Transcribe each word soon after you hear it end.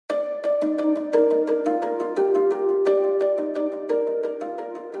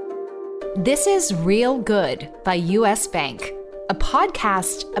This is Real Good by U.S. Bank, a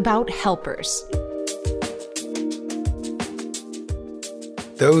podcast about helpers.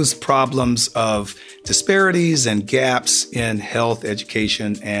 Those problems of disparities and gaps in health,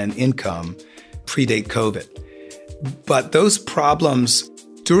 education, and income predate COVID. But those problems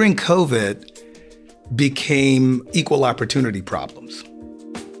during COVID became equal opportunity problems.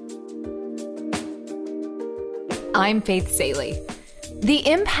 I'm Faith Salie. The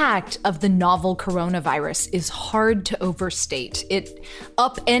impact of the novel coronavirus is hard to overstate. It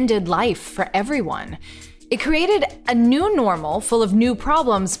upended life for everyone. It created a new normal full of new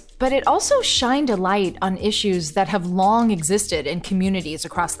problems, but it also shined a light on issues that have long existed in communities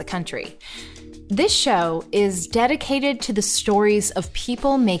across the country. This show is dedicated to the stories of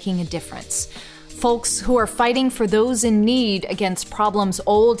people making a difference. Folks who are fighting for those in need against problems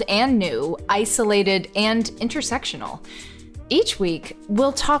old and new, isolated and intersectional. Each week,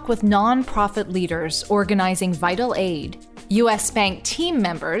 we'll talk with nonprofit leaders organizing vital aid, U.S. Bank team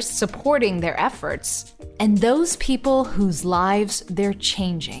members supporting their efforts, and those people whose lives they're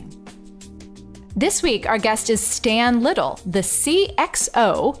changing. This week, our guest is Stan Little, the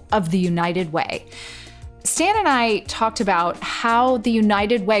CXO of the United Way. Stan and I talked about how the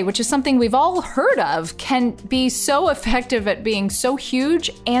United Way, which is something we've all heard of, can be so effective at being so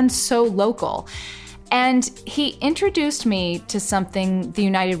huge and so local. And he introduced me to something the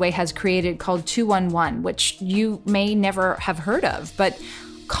United Way has created called 211, which you may never have heard of. But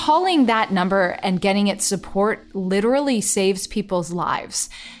calling that number and getting its support literally saves people's lives.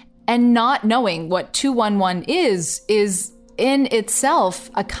 And not knowing what 211 is in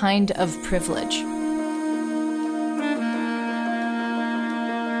itself a kind of privilege.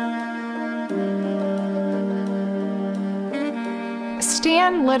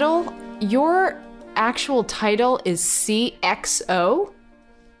 Stan Little, your actual title is CXO?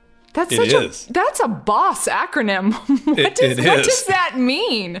 That's a boss acronym. What does that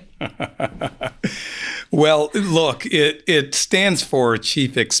mean? Well, look, it stands for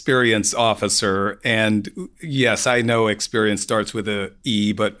Chief Experience Officer. And yes, I know experience starts with a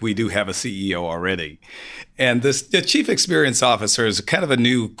E, but we do have a CEO already. And the Chief Experience Officer is kind of a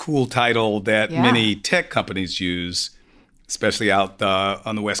new cool title that many tech companies use, especially out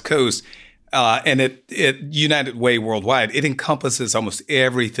on the West Coast. And it United Way worldwide, it encompasses almost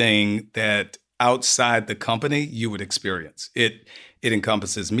everything that outside the company you would experience. It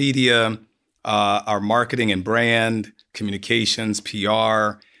encompasses media, our marketing and brand, communications,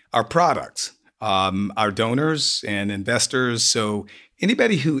 PR, our products, our donors and investors. So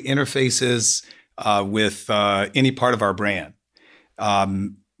anybody who interfaces with any part of our brand,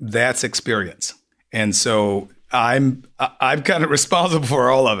 that's experience. And so I'm kind of responsible for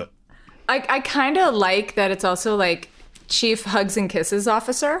all of it. I kind of like that it's also like Chief Hugs and Kisses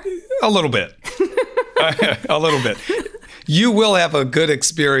Officer. A little bit. A little bit. You will have a good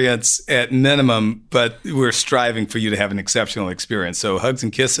experience at minimum, but we're striving for you to have an exceptional experience. So hugs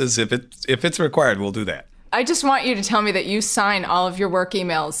and kisses, if it's required, we'll do that. I just want you to tell me that you sign all of your work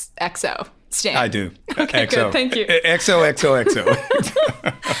emails XO, Stan. I do. Okay, XO. Good. Thank you. XO.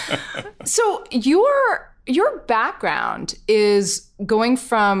 So your background is going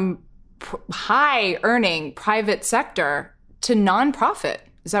from high-earning private sector to nonprofit.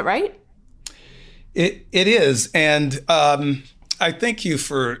 Is that right? It is, and I thank you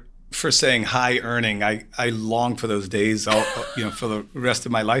for saying high-earning. I long for those days, for the rest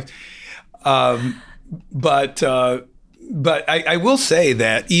of my life. But I will say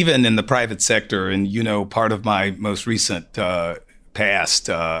that even in the private sector, and part of my most recent past,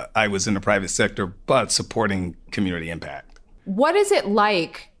 I was in the private sector, but supporting community impact. What is it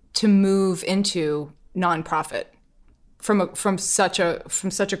like to move into nonprofit from such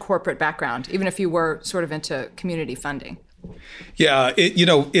a corporate background, even if you were sort of into community funding? Yeah,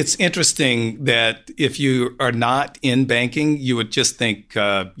 it's interesting that if you are not in banking, you would just think,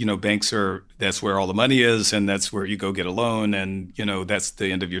 banks that's where all the money is, and that's where you go get a loan, and that's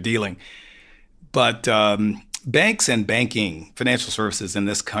the end of your dealing. But banks and banking, financial services in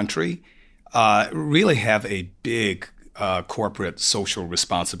this country, really have a big corporate social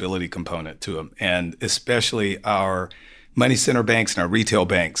responsibility component to them, and especially our money center banks and our retail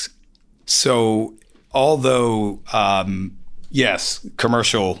banks. So although, yes,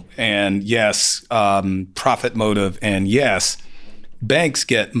 commercial, and yes, profit motive, and yes, banks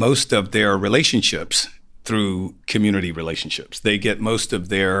get most of their relationships through community relationships. They get most of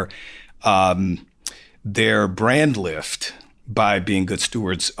their brand lift by being good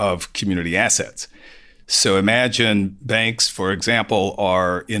stewards of community assets. So imagine banks, for example,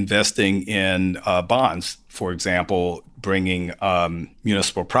 are investing in bonds, for example, bringing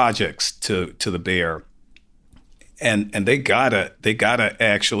municipal projects to the bear. And they gotta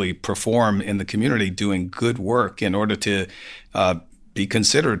actually perform in the community, doing good work in order to be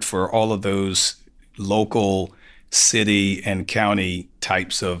considered for all of those local, city, and county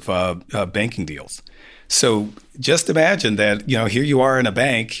types of banking deals. So just imagine that, here you are in a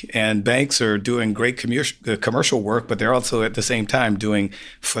bank, and banks are doing great commercial work, but they're also at the same time doing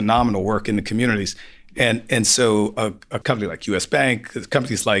phenomenal work in the communities. And so a company like U.S. Bank,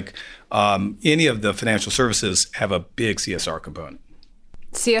 companies like any of the financial services have a big CSR component.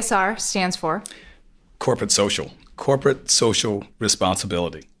 CSR stands for? Corporate social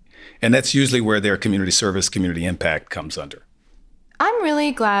responsibility. And that's usually where their community service, community impact comes under. I'm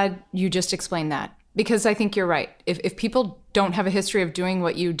really glad you just explained that, because I think you're right. If people don't have a history of doing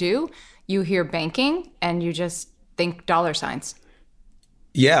what you do, you hear banking and you just think dollar signs.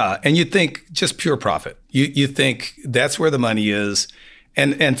 Yeah, and you think just pure profit. You think that's where the money is.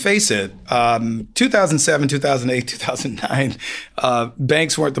 And face it, 2007, 2008, 2009,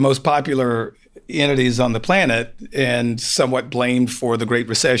 banks weren't the most popular entities on the planet, and somewhat blamed for the Great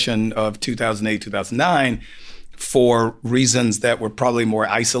Recession of 2008, 2009 for reasons that were probably more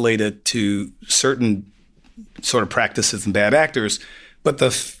isolated to certain sort of practices and bad actors. But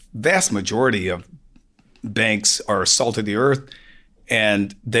the vast majority of banks are salt of the earth.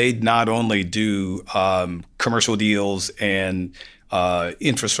 And they not only do commercial deals and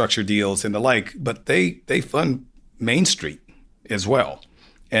infrastructure deals and the like, but they fund Main Street as well.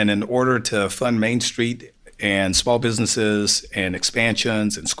 And in order to fund Main Street and small businesses and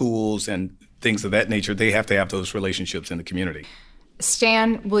expansions and schools and things of that nature, they have to have those relationships in the community.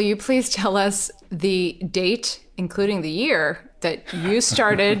 Stan, will you please tell us the date, including the year, that you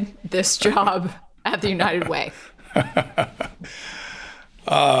started this job at the United Way?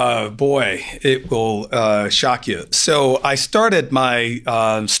 Boy, it will shock you. So I started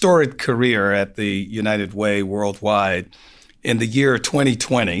my storied career at the United Way worldwide in the year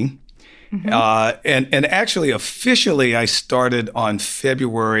 2020. Mm-hmm. And actually, officially, I started on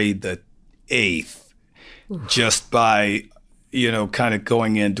February the 8th, Oof. Just by, kind of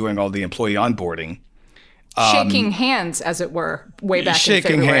going in, doing all the employee onboarding. Shaking hands, as it were, way back in February.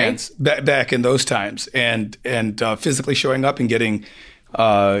 Shaking hands back in those times, and physically showing up and getting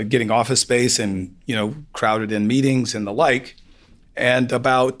office space and, crowded in meetings and the like. And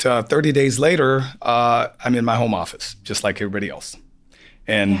about 30 days later, I'm in my home office, just like everybody else.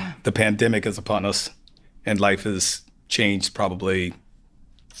 And The pandemic is upon us, and life has changed probably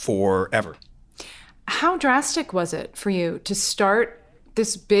forever. How drastic was it for you to start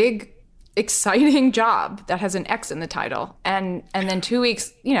this big, exciting job that has an X in the title, and then 2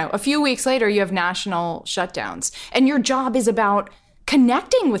 weeks, a few weeks later, you have national shutdowns, and your job is about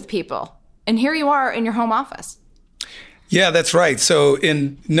connecting with people, and here you are in your home office? Yeah, that's right. So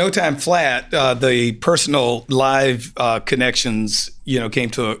in no time flat, the personal live connections, came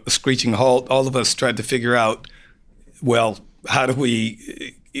to a screeching halt. All of us tried to figure out, well, how do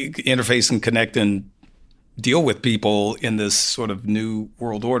we interface and connect and deal with people in this sort of new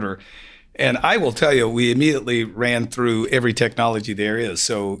world order? And I will tell you, we immediately ran through every technology there is.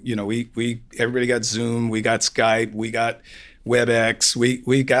 So, everybody got Zoom, we got Skype, we got WebEx,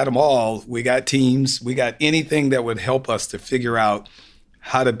 we got them all. We got Teams, we got anything that would help us to figure out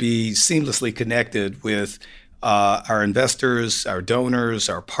how to be seamlessly connected with our investors, our donors,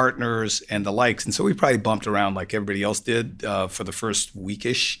 our partners, and the likes. And so we probably bumped around like everybody else did for the first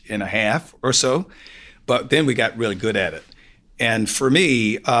weekish and a half or so. But then we got really good at it. And for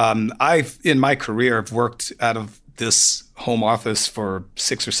me, in my career, I've worked out of this home office for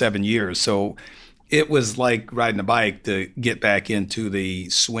 6 or 7 years. So it was like riding a bike to get back into the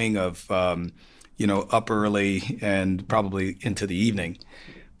swing of, up early and probably into the evening.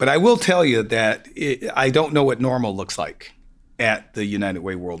 But I will tell you that I don't know what normal looks like at the United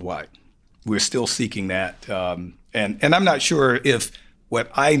Way Worldwide. We're still seeking that. And I'm not sure if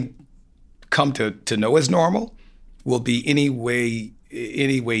what I come to know as normal will be any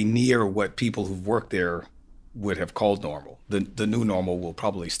way near what people who've worked there would have called normal. The new normal will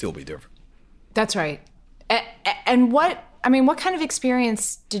probably still be different. That's right. And what kind of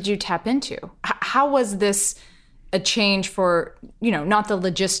experience did you tap into? How was this a change for, not the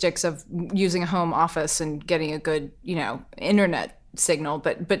logistics of using a home office and getting a good, internet signal,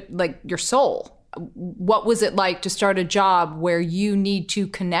 but like your soul? What was it like to start a job where you need to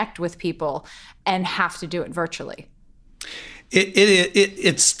connect with people and have to do it virtually?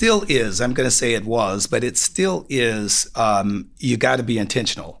 It still is. I'm going to say it was, but it still is. You got to be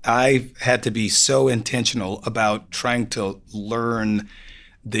intentional. I've had to be so intentional about trying to learn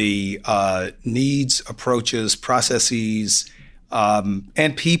the needs, approaches, processes,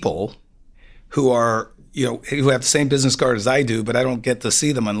 and people who are, who have the same business card as I do, but I don't get to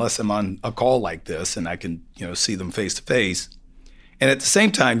see them unless I'm on a call like this and I can, see them face to face. And at the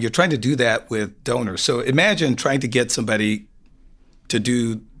same time, you're trying to do that with donors. So imagine trying to get somebody to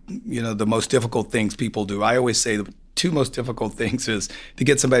do, the most difficult things people do. I always say the two most difficult things is to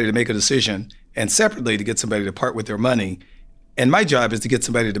get somebody to make a decision, and separately to get somebody to part with their money. And my job is to get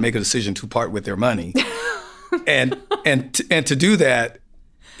somebody to make a decision to part with their money, and to do that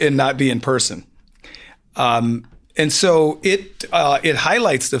and not be in person. And so it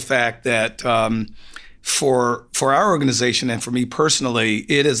highlights the fact that for our organization and for me personally,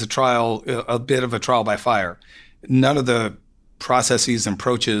 it is a bit of a trial by fire. None of the processes and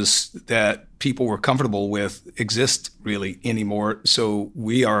approaches that people were comfortable with exist really anymore. So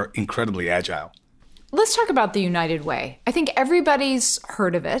we are incredibly agile. Let's talk about the United Way. I think everybody's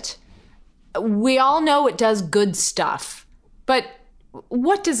heard of it. We all know it does good stuff, but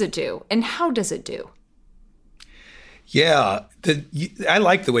what does it do and how does it do? Yeah, I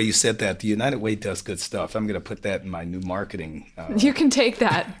like the way you said that. The United Way does good stuff. I'm going to put that in my new marketing. You can take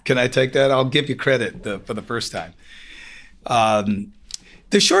that. Can I take that? I'll give you credit for the first time.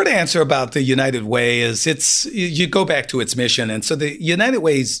 The short answer about the United Way is you go back to its mission. And so the United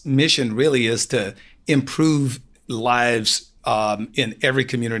Way's mission really is to improve lives in every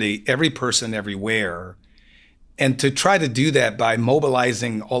community, every person, everywhere. And to try to do that by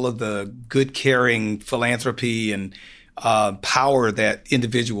mobilizing all of the good, caring philanthropy and power that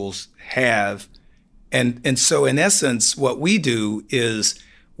individuals have. And so in essence, what we do is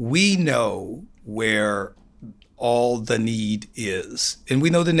we know where all the need is. And we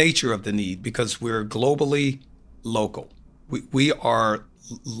know the nature of the need because we're globally local. We are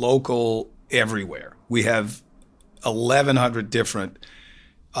local everywhere. We have 1,100 different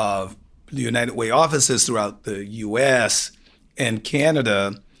United Way offices throughout the U.S. and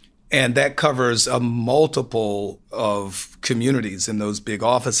Canada, and that covers a multiple of communities in those big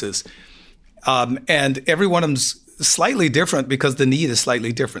offices. And every one of them's slightly different because the need is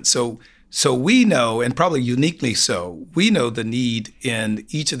slightly different. So we know, and probably uniquely so, we know the need in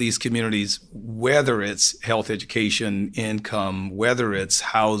each of these communities, whether it's health, education, income, whether it's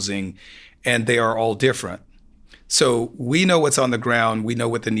housing, and they are all different. So we know what's on the ground, we know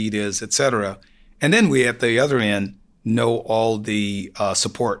what the need is, et cetera. And then we, at the other end, know all the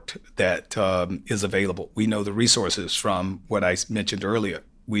support that is available. We know the resources from what I mentioned earlier.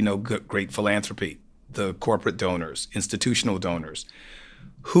 We know great philanthropy, the corporate donors, institutional donors,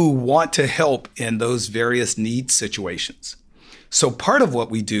 who want to help in those various need situations. So part of what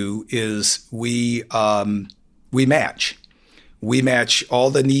we do is we match. We match all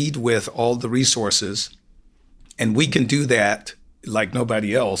the need with all the resources, and we can do that like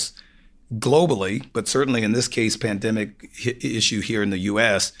nobody else globally, but certainly in this case, pandemic issue here in the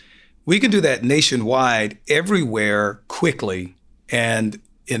US, we can do that nationwide, everywhere, quickly, and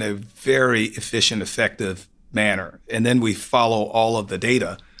in a very efficient, effective manner. And then we follow all of the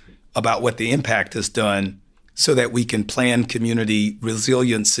data about what the impact has done so that we can plan community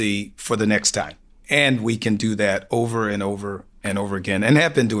resiliency for the next time. And we can do that over and over and over again, and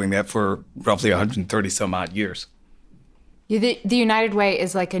have been doing that for roughly 130 some odd years. The United Way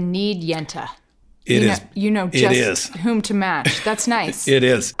is like a need yenta. It is. You know just whom to match. That's nice. It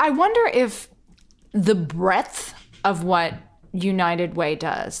is. I wonder if the breadth of what United Way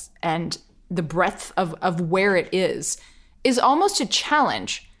does and the breadth of where it is almost a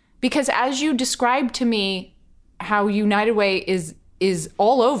challenge, because as you described to me how United Way is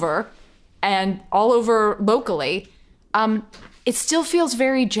all over and all over locally, it still feels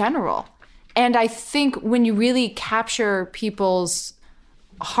very general. And I think when you really capture people's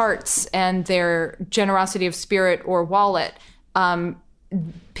hearts and their generosity of spirit or wallet,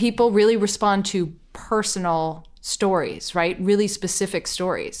 people really respond to personal stories, right? Really specific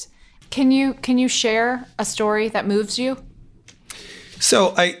stories. Can you share a story that moves you?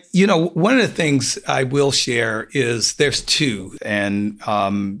 So one of the things I will share is there's two, and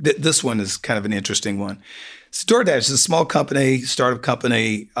this one is kind of an interesting one. So DoorDash is a small company, startup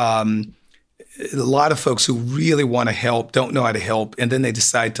company. A lot of folks who really want to help don't know how to help, and then they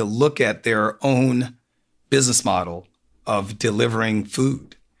decide to look at their own business model of delivering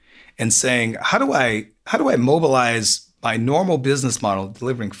food and saying, how do I mobilize my normal business model of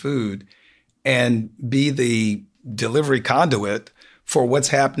delivering food and be the delivery conduit for what's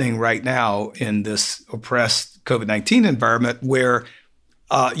happening right now in this oppressed COVID-19 environment where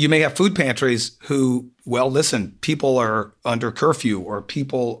you may have food pantries who, well, listen, people are under curfew or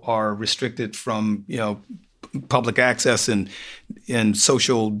people are restricted from, public access and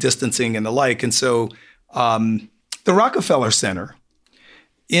social distancing and the like. And so the Rockefeller Center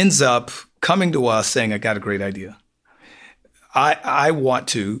ends up coming to us saying, I got a great idea. I want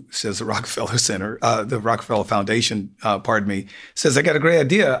to, says the Rockefeller Center, the Rockefeller Foundation, says, I got a great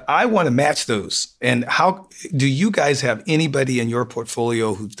idea. I want to match those. And how do you guys have anybody in your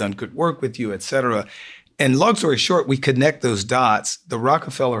portfolio who's done good work with you, et cetera? And long story short, we connect those dots. The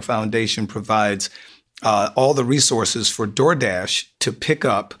Rockefeller Foundation provides all the resources for DoorDash to pick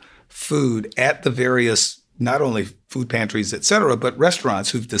up food at the various, not only food pantries, et cetera, but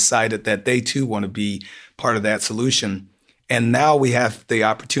restaurants who've decided that they too want to be part of that solution. And now we have the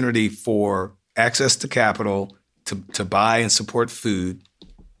opportunity for access to capital to buy and support food,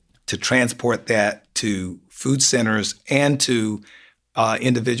 to transport that to food centers and to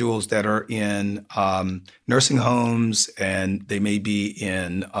individuals that are in nursing homes, and they may be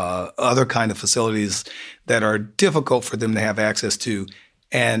in other kind of facilities that are difficult for them to have access to.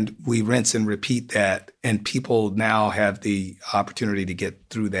 And we rinse and repeat that, and people now have the opportunity to get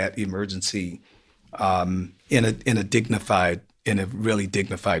through that emergency in a really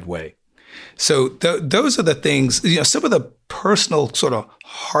dignified way. So those are the things, some of the personal sort of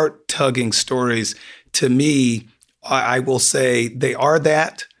heart-tugging stories to me, I will say they are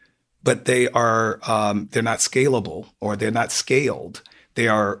that, but they are they're not scalable, or they're not scaled. They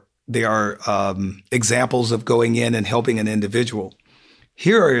are examples of going in and helping an individual.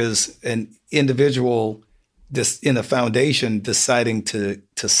 Here is an individual in a foundation deciding to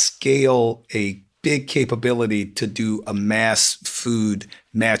scale a big capability to do a mass food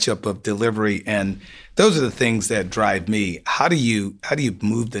matchup of delivery. And those are the things that drive me. How do you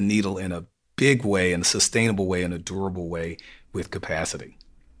move the needle in a big way, in a sustainable way, in a durable way with capacity?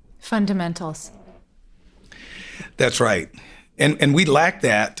 Fundamentals. That's right. And we lack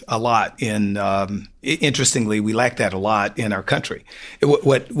that a lot interestingly, we lack that a lot in our country.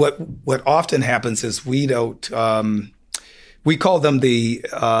 What often happens is we don't, we call them the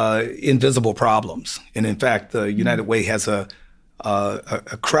invisible problems. And in fact, the United Way has a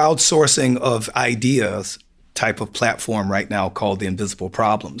crowdsourcing of ideas type of platform right now called the Invisible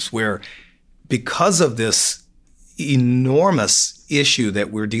Problems, where because of this enormous issue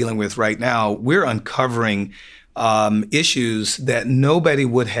that we're dealing with right now, we're uncovering issues that nobody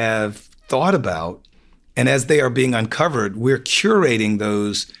would have thought about. And as they are being uncovered, we're curating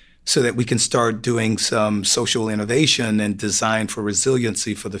those so that we can start doing some social innovation and design for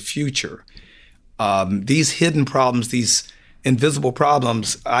resiliency for the future. These hidden problems, these invisible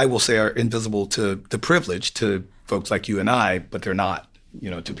problems, I will say, are invisible to the privileged, to folks like you and I, but they're not,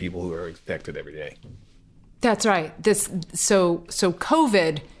 to people who are affected every day. That's right. So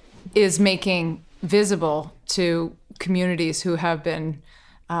COVID is making visible to communities who have been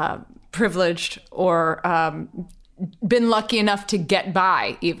privileged or been lucky enough to get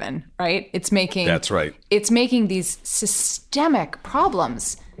by even, right? That's right. It's making these systemic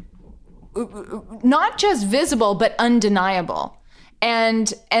problems not just visible, but undeniable.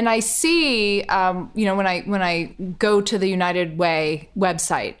 And I see, when I go to the United Way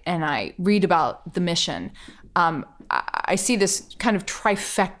website and I read about the mission, I see this kind of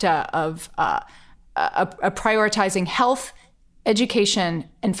trifecta of prioritizing health, education,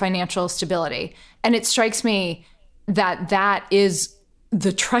 and financial stability. And it strikes me that is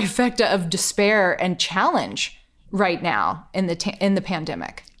the trifecta of despair and challenge right now in the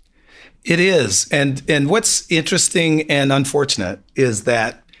pandemic. It is. And what's interesting and unfortunate is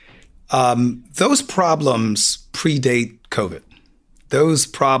that those problems predate COVID. Those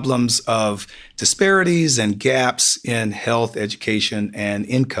problems of disparities and gaps in health, education, and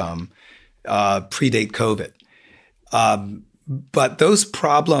income predate COVID. But those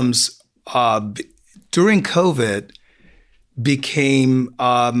problems during COVID became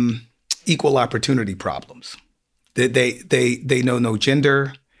equal opportunity problems. They know no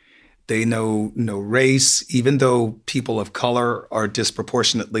gender. They know no race. Even though people of color are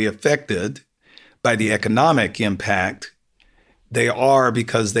disproportionately affected by the economic impact, they are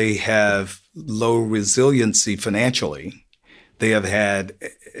because they have low resiliency financially. They have had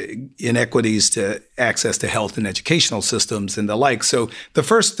inequities to access to health and educational systems and the like. So the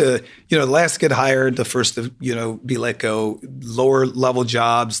first, the last to get hired, the first to, be let go, lower level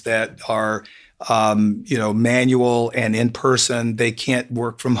jobs that are, manual and in person, they can't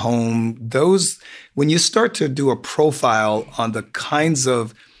work from home. Those, when you start to do a profile on the kinds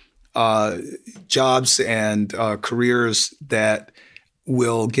of jobs and careers that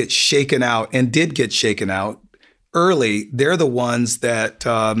will get shaken out and did get shaken out early, they're the ones that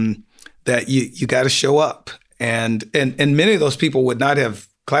that you got to show up, and many of those people would not have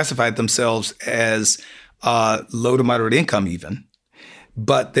classified themselves as low to moderate income even,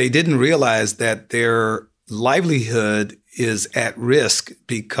 but they didn't realize that their livelihood is at risk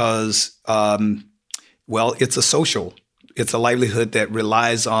because, it's it's a livelihood that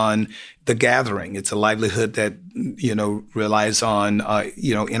relies on the gathering. It's a livelihood that, relies on,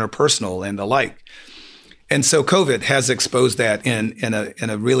 interpersonal and the like. And so COVID has exposed that in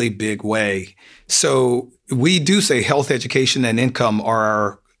a really big way. So we do say health, education, and income are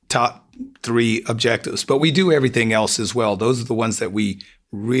our top 3 objectives, but we do everything else as well. Those are the ones that we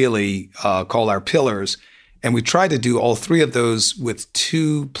really call our pillars. And we try to do all 3 of those with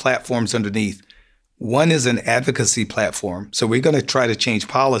 2 platforms underneath. One is an advocacy platform. So we're going to try to change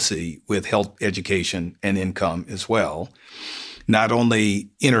policy with health, education, and income as well. Not only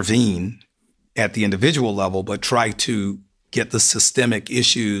intervene at the individual level, but try to get the systemic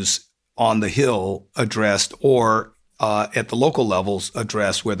issues on the Hill addressed or at the local levels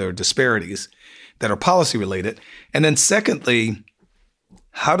addressed where there are disparities that are policy related. And then secondly,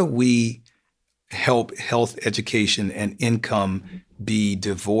 how do we help health, education, and income be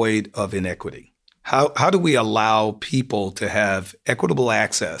devoid of inequity? How do we allow people to have equitable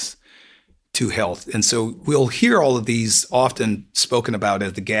access to health? And so we'll hear all of these often spoken about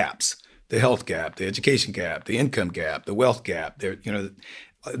as the gaps: the health gap, the education gap, the income gap, the wealth gap.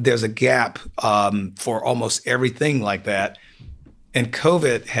 There's a gap for almost everything like that. And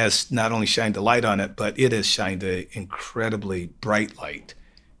COVID has not only shined a light on it, but it has shined an incredibly bright light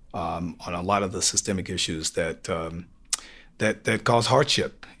on a lot of the systemic issues that cause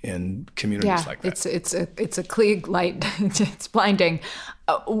hardship in communities like that. It's a Klieg light. It's blinding.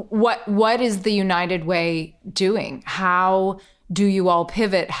 What is the United Way doing? How do you all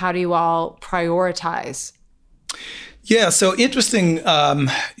pivot? How do you all prioritize? Yeah, so interesting.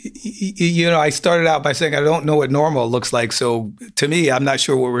 I started out by saying I don't know what normal looks like. So to me, I'm not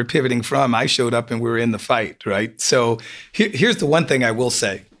sure where we're pivoting from. I showed up and we were in the fight, right? So here's the one thing I will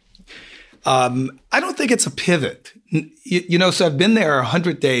say. I don't think it's a pivot. So I've been there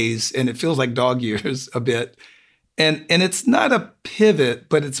 100 days and it feels like dog years a bit. And it's not a pivot,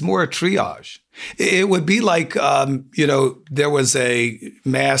 but it's more a triage. It would be like, there was a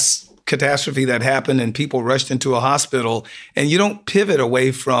mass catastrophe that happened and people rushed into a hospital, and you don't pivot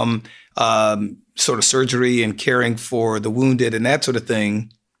away from sort of surgery and caring for the wounded and that sort of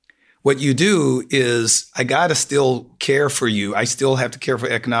thing. What you do is, I got to still care for you. I still have to care for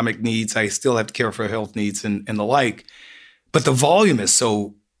economic needs. I still have to care for health needs and the like. But the volume is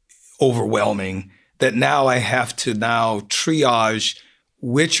so overwhelming that now I have to triage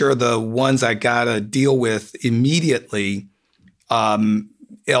which are the ones I got to deal with immediately.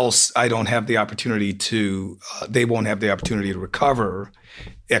 Else I don't have the opportunity they won't have the opportunity to recover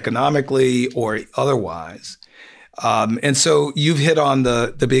economically or otherwise. And so you've hit on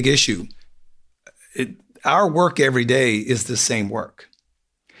the big issue. Our work every day is the same work.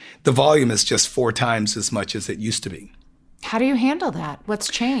 The volume is just 4 times as much as it used to be. How do you handle that? What's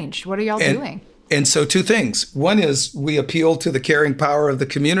changed? What are y'all doing? And so 2 things. One is we appeal to the caring power of the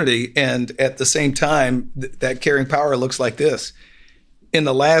community. And at the same time, that caring power looks like this. In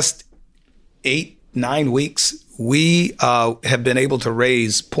the last 8-9 weeks, we have been able to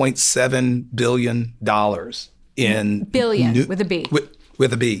raise $0.7 billion in billion with a B.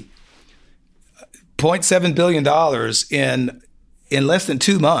 With a B. $0.7 billion in less than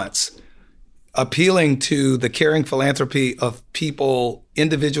 2 months, appealing to the caring philanthropy of people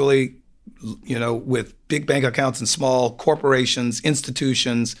individually, with big bank accounts and small corporations,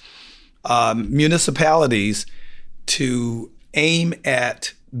 institutions, municipalities, to aim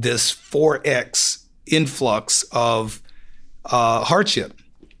at this 4X influx of hardship.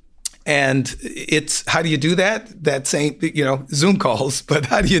 And it's, how do you do that? That's Zoom calls, but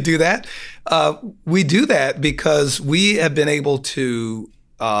how do you do that? We do that because we have been able to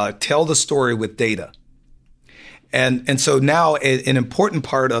tell the story with data. And so now an important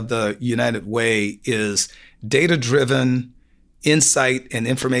part of the United Way is data-driven, insight and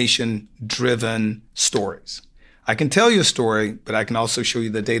information-driven stories. I can tell you a story, but I can also show you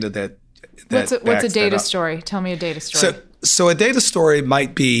the data that What's a data story? Tell me a data story. So a data story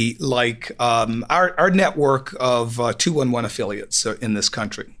might be like our network of 211 affiliates in this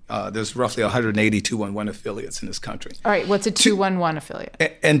country. There's roughly 180 211 affiliates in this country. All right, what's a 211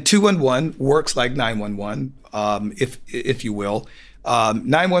 affiliate? And 211 works like 911, if you will.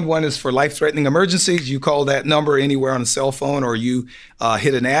 911 is for life-threatening emergencies. You call that number anywhere on a cell phone, or you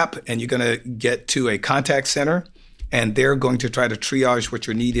hit an app and you're going to get to a contact center, and they're going to try to triage what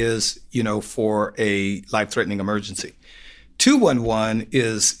your need is, for a life-threatening emergency. 211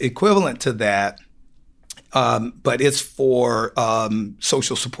 is equivalent to that, but it's for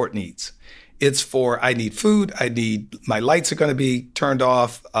social support needs. It's for, I need food. My lights are going to be turned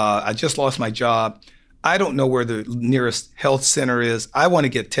off. I just lost my job. I don't know where the nearest health center is. I want to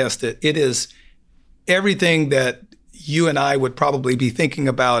get tested. It is everything that you and I would probably be thinking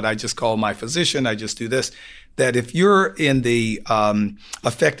about. I just call my physician. I just do this. That if you're in the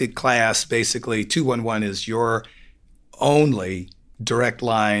affected class, basically 211 is your only direct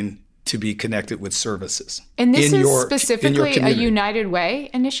line to be connected with services. And this is specifically a United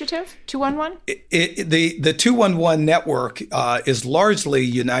Way initiative, 211? The 211 network is largely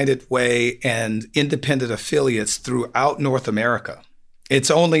United Way and independent affiliates throughout North America.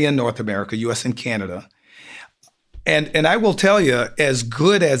 It's only in North America, U.S. and Canada. And I will tell you, as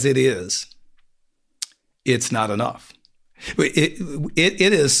good as it is, it's not enough.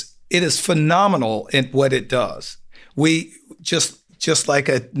 It is phenomenal in what it does. We just like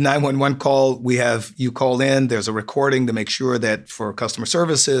a 911 call, you call in, there's a recording to make sure that for customer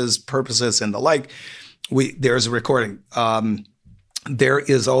services purposes and the like, there's a recording. There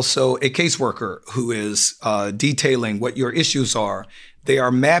is also a caseworker who is detailing what your issues are. They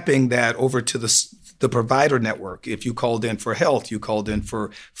are mapping that over to the provider network. If you called in for health, you called in for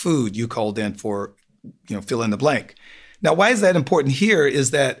food, you called in for, fill in the blank. Now, why is that important here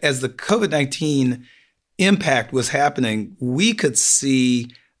is that as the COVID-19 impact was happening, we could see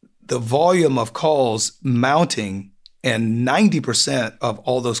the volume of calls mounting, and 90% of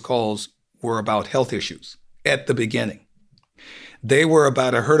all those calls were about health issues at the beginning. They were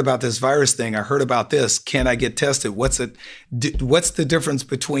about, I heard about this virus thing. I heard about this. Can I get tested? What's the difference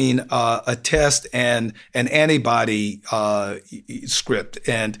between a test and an antibody script?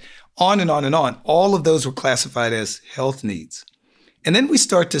 And on and on and on. All of those were classified as health needs. And then we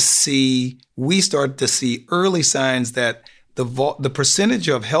start to see early signs that the percentage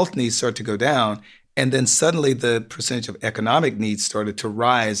of health needs start to go down. And then suddenly the percentage of economic needs started to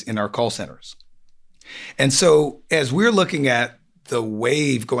rise in our call centers. And so as we're looking at the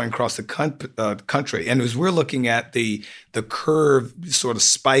wave going across the country, and as we're looking at the curve sort of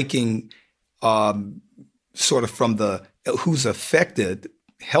spiking sort of from the who's affected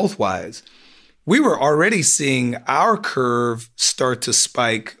health-wise, we were already seeing our curve start to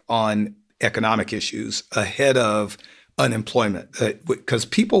spike on economic issues ahead of unemployment, because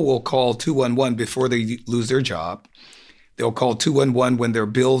people will call 211 before they lose their job. They'll call 211 when their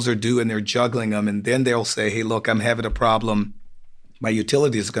bills are due and they're juggling them. And then they'll say, hey, look, I'm having a problem. My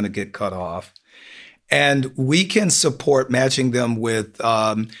utility is going to get cut off. And we can support matching them with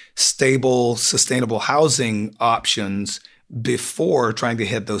stable, sustainable housing options before trying to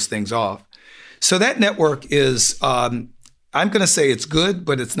head those things off. So that network is, I'm going to say it's good,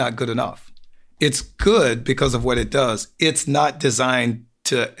 but it's not good enough. It's good because of what it does. It's not designed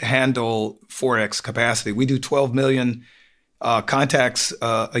to handle 4X capacity. We do 12 million contacts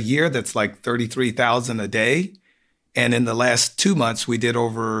a year. That's like 33,000 a day. And in the last 2 months, we did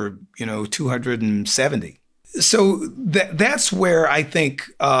over 270. So that's where I think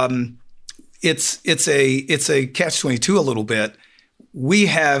it's a catch-22 a little bit. We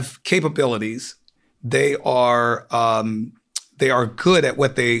have capabilities. They are good at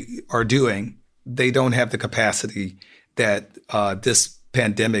what they are doing. They don't have the capacity that this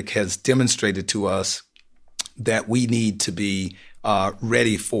pandemic has demonstrated to us that we need to be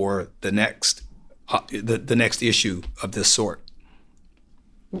ready for the next issue of this sort.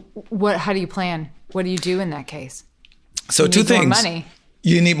 How do you plan? What do you do in that case? So two things. More money.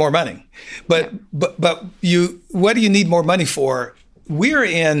 You need more money, but what do you need more money for?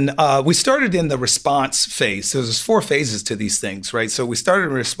 We started in the response phase. So there's 4 phases to these things, right? So we started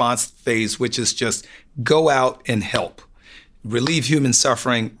in response phase, which is just go out and help, relieve human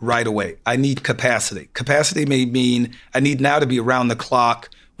suffering right away. I need capacity. Capacity may mean I need now to be around the clock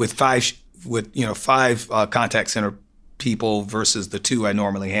with five contact center people versus the 2 I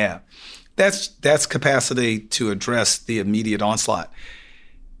normally have. That's capacity to address the immediate onslaught.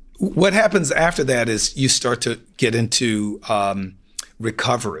 What happens after that is you start to get into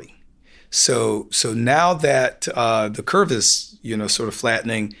recovery. So now that the curve is sort of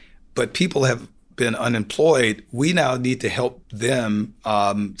flattening, but people have been unemployed, we now need to help them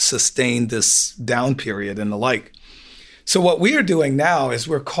sustain this down period and the like. So what we are doing now is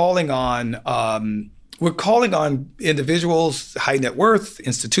we're calling on individuals, high net worth,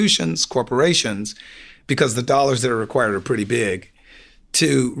 institutions, corporations, because the dollars that are required are pretty big,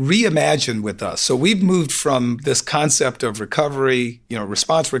 to reimagine with us. So we've moved from this concept of recovery,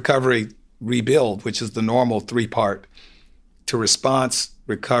 response, recovery, rebuild, which is the normal 3-part, to response,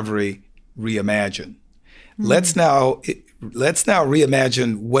 recovery, reimagine. Mm-hmm. Let's now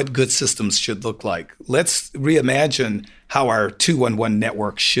reimagine what good systems should look like. Let's reimagine how our 211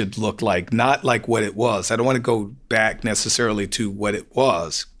 network should look like, not like what it was. I don't want to go back necessarily to what it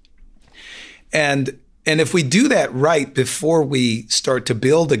was. And if we do that right before we start to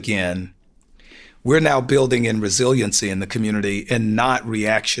build again, we're now building in resiliency in the community and not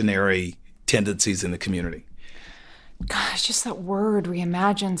reactionary tendencies in the community. Gosh, just that word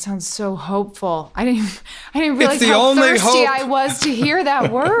reimagine sounds so hopeful. I didn't realize the how only thirsty hope. I was to hear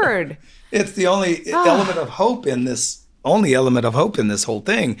that word. It's the only element of hope in this. Only element of hope in this whole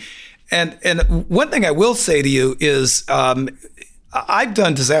thing. And one thing I will say to you is I've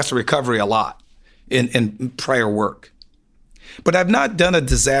done disaster recovery a lot in prior work, but I've not done a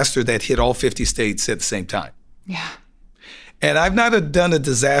disaster that hit all 50 states at the same time. Yeah. And I've not done a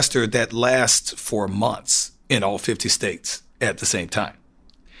disaster that lasts for months in all 50 states at the same time.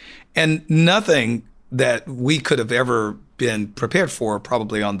 And nothing that we could have ever been prepared for,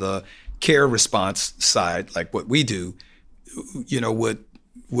 probably on the care response side, like what we do,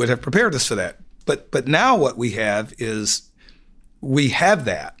 would have prepared us for that. But now what we have is we have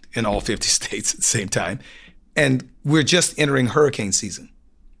that in all 50 states at the same time, and we're just entering hurricane season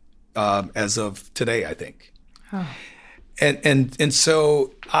as of today, I think. Oh. And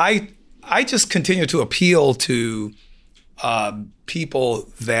so I just continue to appeal to people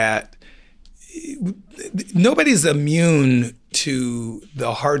that nobody's immune to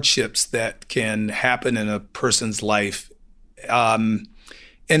the hardships that can happen in a person's life. And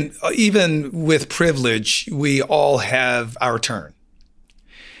even with privilege, we all have our turn.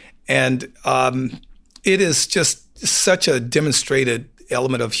 And it is just such a demonstrated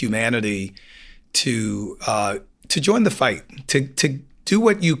element of humanity to join the fight, to do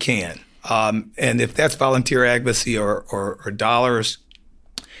what you can. And if that's volunteer advocacy or dollars,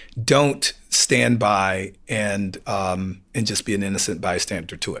 don't stand by and just be an innocent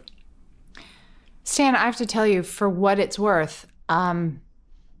bystander to it. Stan, I have to tell you, for what it's worth, I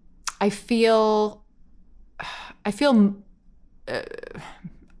feel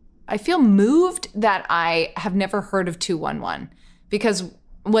moved that I have never heard of 211, because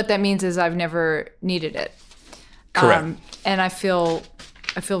what that means is I've never needed it. Correct. And I feel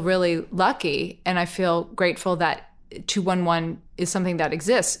really lucky, and I feel grateful that 211 is something that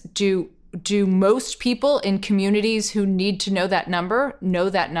exists. Do most people in communities who need to know that number know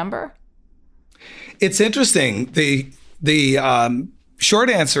that number? It's interesting. The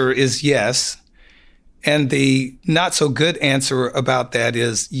short answer is yes. And the not so good answer about that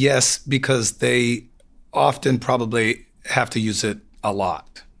is yes, because they often probably have to use it a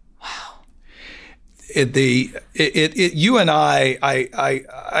lot. Wow. You and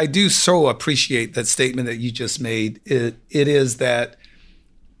I do so appreciate that statement that you just made. It is that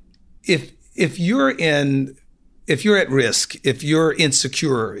if you're at risk, if you're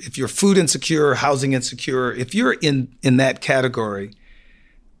insecure, if you're food insecure, housing insecure, if you're in that category,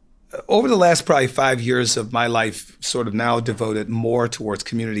 over the last probably 5 years of my life, sort of now devoted more towards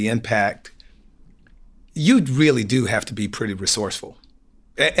community impact, you really do have to be pretty resourceful.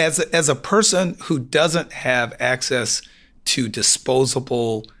 As a person who doesn't have access to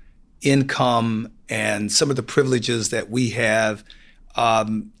disposable income and some of the privileges that we have,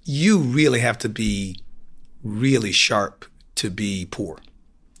 you really have to be really sharp to be poor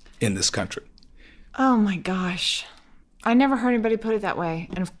in this country. Oh my gosh. I never heard anybody put it that way.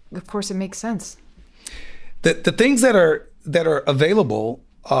 And of course it makes sense. The things that are available,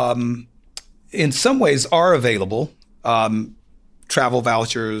 in some ways are available. Travel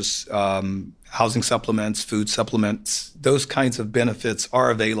vouchers, housing supplements, food supplements, those kinds of benefits are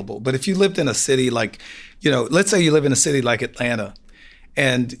available. But if you lived in a city like, let's say you live in a city like Atlanta,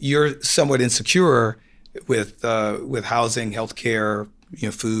 and you're somewhat insecure with housing, healthcare,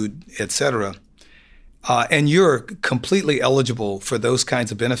 food, et cetera, and you're completely eligible for those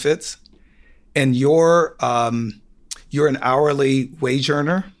kinds of benefits, and you're an hourly wage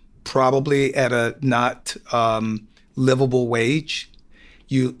earner, probably at a not livable wage,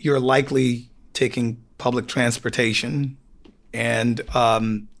 you're likely taking public transportation, and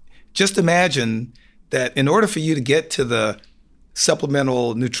just imagine that in order for you to get to the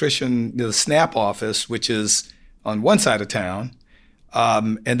supplemental nutrition, the SNAP office, which is on one side of town,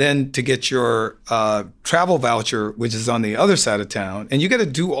 and then to get your travel voucher, which is on the other side of town, and you got to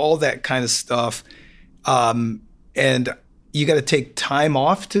do all that kind of stuff, and you got to take time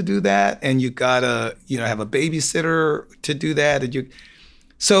off to do that, and you got to have a babysitter to do that,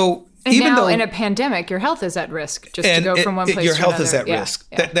 so And even now, in a pandemic, your health is at risk just to go from one place your to health another. is at risk.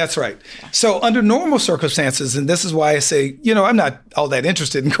 That's right. Yeah. So under normal circumstances, and this is why I say, I'm not all that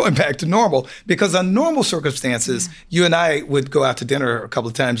interested in going back to normal, because on normal circumstances, you and I would go out to dinner a couple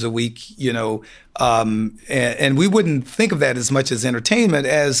of times a week, and we wouldn't think of that as much as entertainment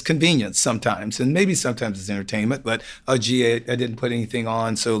as convenience sometimes. And maybe sometimes it's entertainment, but, I didn't put anything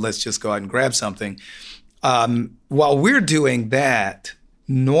on, so let's just go out and grab something. While we're doing that,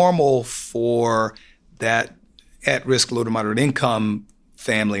 normal for that at-risk low to moderate income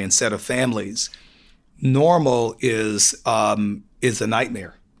family and set of families, normal is a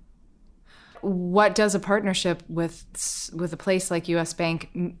nightmare. What does a partnership with a place like U.S. Bank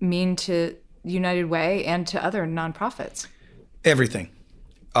mean to United Way and to other nonprofits? Everything,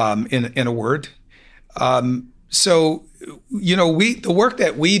 in a word. So, the work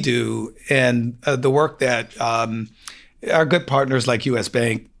that we do and the work that our good partners like U.S.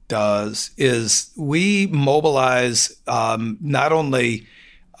 Bank does is we mobilize not only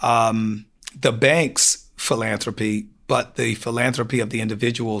the bank's philanthropy, but the philanthropy of the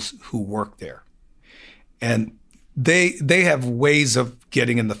individuals who work there. And they have ways of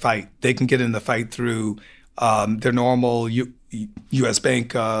getting in the fight. They can get in the fight through their normal U.S.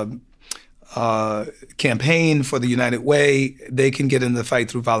 Bank campaign for the United Way. They can get in the fight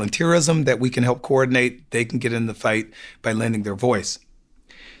through volunteerism that we can help coordinate. They can get in the fight by lending their voice.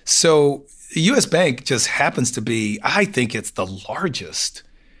 So the U.S. Bank just happens to be, I think it's the largest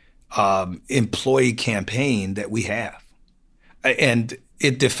employee campaign that we have. And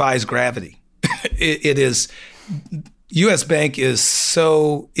it defies gravity. It is, U.S. Bank is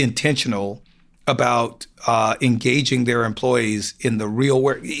so intentional about engaging their employees in the real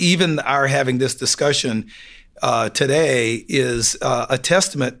work. Even our having this discussion today is a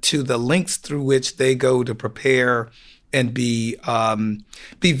testament to the lengths through which they go to prepare and be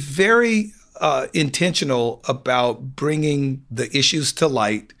very intentional about bringing the issues to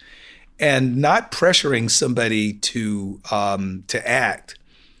light and not pressuring somebody to act.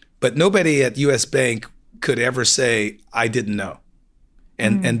 But nobody at U.S. Bank could ever say, I didn't know.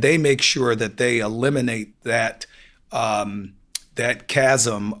 And they make sure that they eliminate that that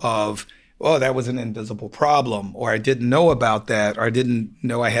chasm of, oh, that was an invisible problem, or I didn't know about that, or I didn't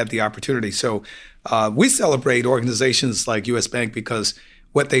know I had the opportunity. So we celebrate organizations like U.S. Bank because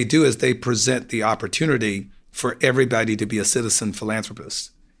what they do is they present the opportunity for everybody to be a citizen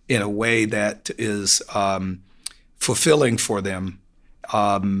philanthropist in a way that is fulfilling for them.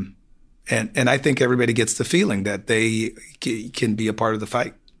 And I think everybody gets the feeling that they can be a part of the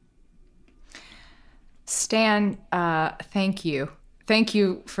fight. Stan, thank you. Thank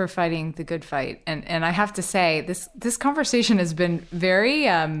you for fighting the good fight. And I have to say, this conversation has been very,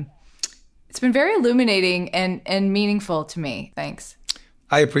 it's been very illuminating and meaningful to me. Thanks.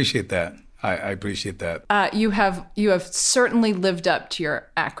 I appreciate that. I appreciate that. You have certainly lived up to your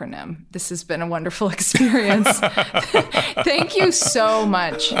acronym. This has been a wonderful experience. Thank you so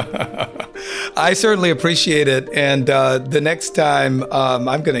much. I certainly appreciate it. And the next time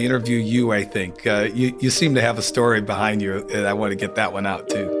I'm going to interview you, I think. You seem to have a story behind you, and I want to get that one out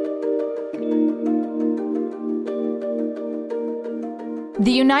too.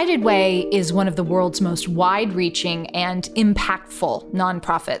 The United Way is one of the world's most wide-reaching and impactful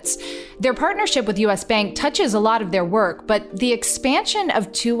nonprofits. Their partnership with U.S. Bank touches a lot of their work, but the expansion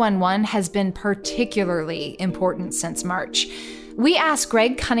of 211 has been particularly important since March. We asked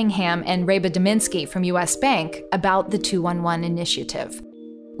Greg Cunningham and Reba Dominski from U.S. Bank about the 211 initiative.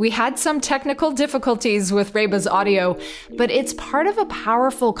 We had some technical difficulties with Reba's audio, but it's part of a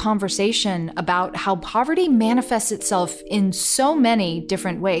powerful conversation about how poverty manifests itself in so many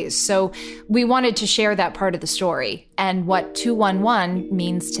different ways. So we wanted to share that part of the story and what 211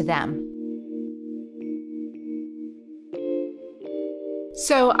 means to them.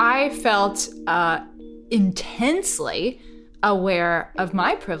 So I felt intensely aware of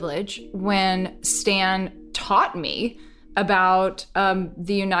my privilege when Stan taught me about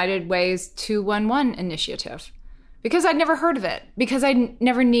the United Way's 211 initiative, because I'd never heard of it, because I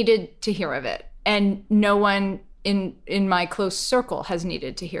never needed to hear of it, and no one in my close circle has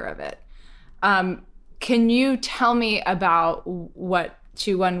needed to hear of it. Can you tell me about what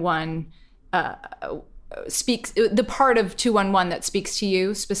 211 speaks, the part of 211 that speaks to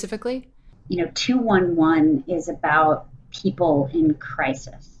you specifically? 211 is about people in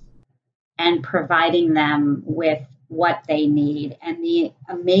crisis and providing them with what they need. And the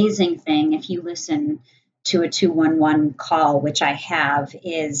amazing thing, if you listen to a 211 call, which I have,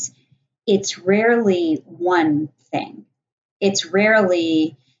 is it's rarely one thing. It's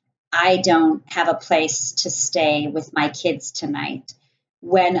rarely, I don't have a place to stay with my kids tonight.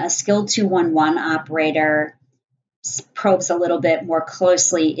 when a skilled 211 operator probes a little bit more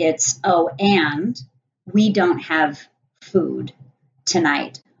closely, it's, oh, and we don't have food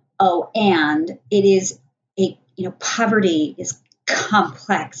tonight. Oh, and it is poverty is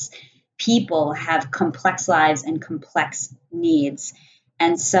complex. People have complex lives and complex needs.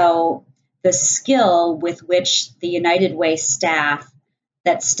 And so the skill with which the United Way staff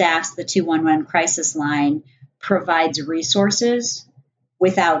that staffs the 211 crisis line provides resources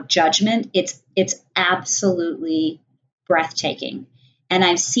without judgment, it's absolutely breathtaking. And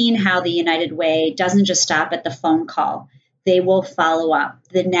I've seen how the United Way doesn't just stop at the phone call. They will follow up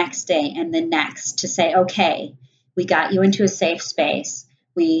the next day and the next to say, okay, we got you into a safe space.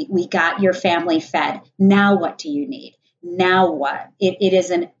 We got your family fed. Now what do you need? Now what? It is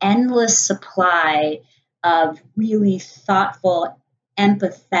an endless supply of really thoughtful,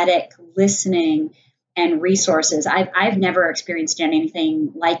 empathetic listening and resources. I've never experienced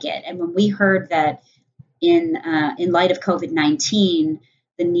anything like it. And when we heard that in light of COVID-19,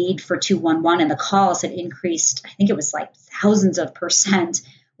 the need for 211 and the calls had increased, I think it was like thousands of %,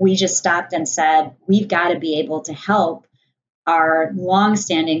 we just stopped and said, we've got to be able to help our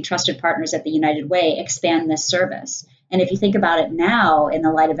longstanding trusted partners at the United Way expand this service. And if you think about it now, in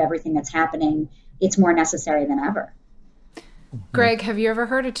the light of everything that's happening, it's more necessary than ever. Greg, have you ever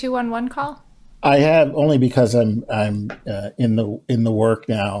heard a 211 call? I have, only because I'm in the work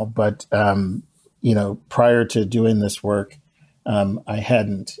now. But prior to doing this work, I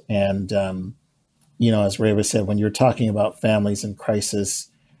hadn't. And as Reba said, when you're talking about families in crisis,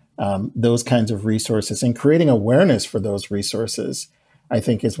 those kinds of resources and creating awareness for those resources, I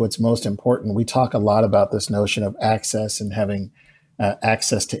think, is what's most important. We talk a lot about this notion of access and having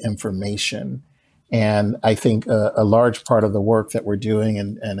access to information. And I think a large part of the work that we're doing,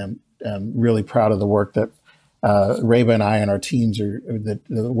 and I'm really proud of the work that Reba and I and our teams the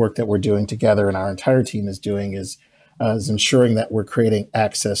work that we're doing together and our entire team is doing is ensuring that we're creating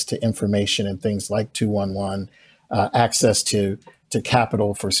access to information and things like 211, access to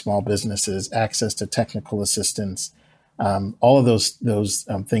capital for small businesses, access to technical assistance. All of those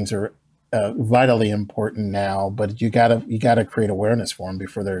things are vitally important now, but you gotta create awareness for them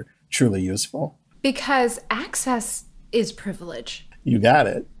before they're truly useful. Because access is privilege. You got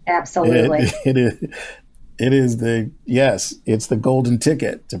it. Absolutely. It's the golden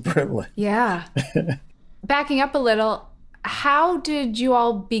ticket to privilege. Yeah. Backing up a little, how did you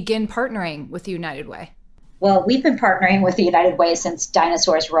all begin partnering with the United Way? Well, we've been partnering with the United Way since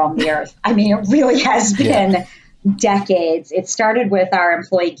dinosaurs roamed the earth. I mean, it really has been decades. It started with our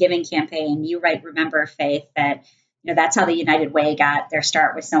employee giving campaign. You might remember, Faith, that that's how the United Way got their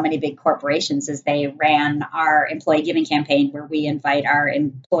start with so many big corporations, as they ran our employee giving campaign, where we invite our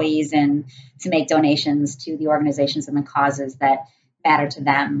employees in to make donations to the organizations and the causes that matter to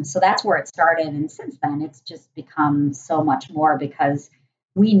them. So that's where it started. And since then, it's just become so much more, because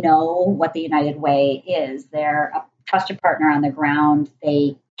we know what the United Way is. They're a trusted partner on the ground.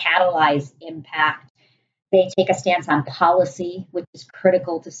 They catalyze impact. They take a stance on policy, which is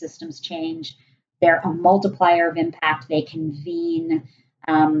critical to systems change. They're a multiplier of impact. They convene.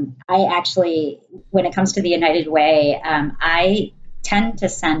 I actually, when it comes to the United Way, I tend to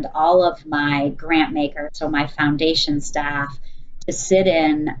send all of my grant makers, so my foundation staff, to sit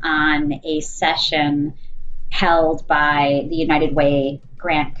in on a session held by the United Way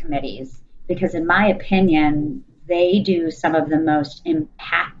grant committees, because in my opinion, they do some of the most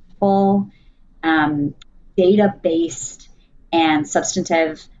impactful, data-based and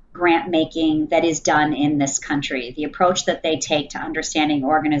substantive grant making that is done in this country. The approach that they take to understanding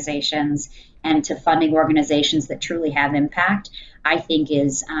organizations and to funding organizations that truly have impact, I think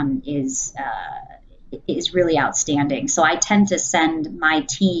is really outstanding. So I tend to send my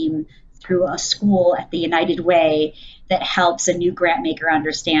team through a school at the United Way that helps a new grant maker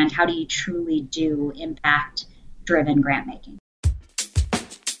understand, how do you truly do impact-driven grant making.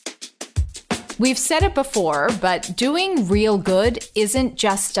 We've said it before, but doing real good isn't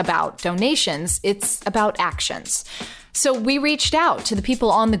just about donations, it's about actions. So we reached out to the people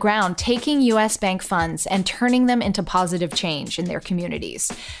on the ground taking U.S. Bank funds and turning them into positive change in their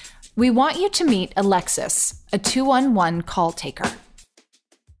communities. We want you to meet Alexis, a 211 call taker.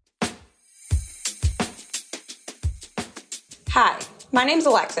 Hi, my name's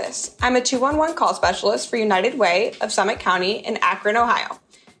Alexis. I'm a 211 call specialist for United Way of Summit County in Akron, Ohio.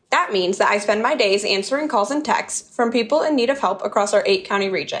 That means that I spend my days answering calls and texts from people in need of help across our 8-county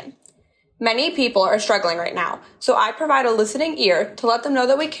region. Many people are struggling right now, so I provide a listening ear to let them know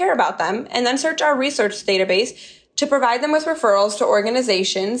that we care about them, and then search our research database to provide them with referrals to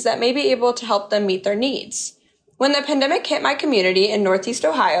organizations that may be able to help them meet their needs. When the pandemic hit my community in Northeast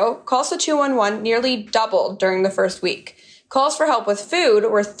Ohio, calls to 211 nearly doubled during the first week. Calls for help with food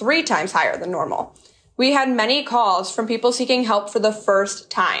were 3 times higher than normal. We had many calls from people seeking help for the first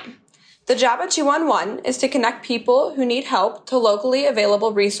time. The job of 211 is to connect people who need help to locally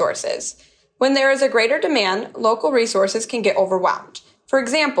available resources. When there is a greater demand, local resources can get overwhelmed. For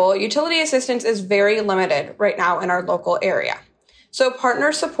example, utility assistance is very limited right now in our local area. So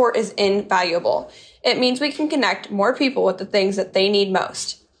partner support is invaluable. It means we can connect more people with the things that they need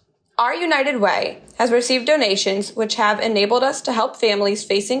most. Our United Way has received donations which have enabled us to help families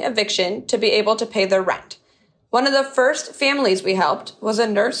facing eviction to be able to pay their rent. One of the first families we helped was a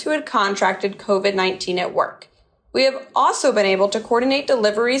nurse who had contracted COVID-19 at work. We have also been able to coordinate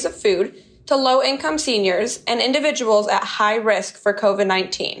deliveries of food to low-income seniors and individuals at high risk for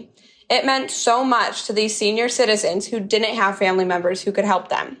COVID-19. It meant so much to these senior citizens who didn't have family members who could help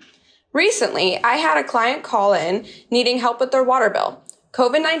them. Recently, I had a client call in needing help with their water bill.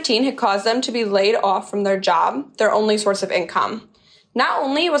 COVID-19 had caused them to be laid off from their job, their only source of income. Not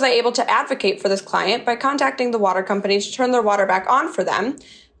only was I able to advocate for this client by contacting the water companies to turn their water back on for them,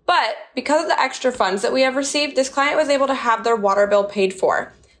 but because of the extra funds that we have received, this client was able to have their water bill paid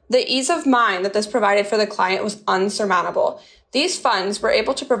for. The ease of mind that this provided for the client was unsurmountable. These funds were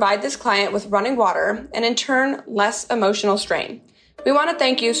able to provide this client with running water and in turn, less emotional strain. We want to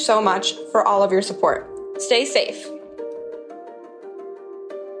thank you so much for all of your support. Stay safe.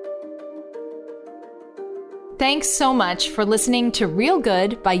 Thanks so much for listening to Real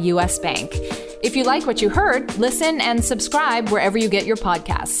Good by U.S. Bank. If you like what you heard, listen and subscribe wherever you get your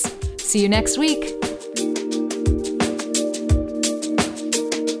podcasts. See you next week.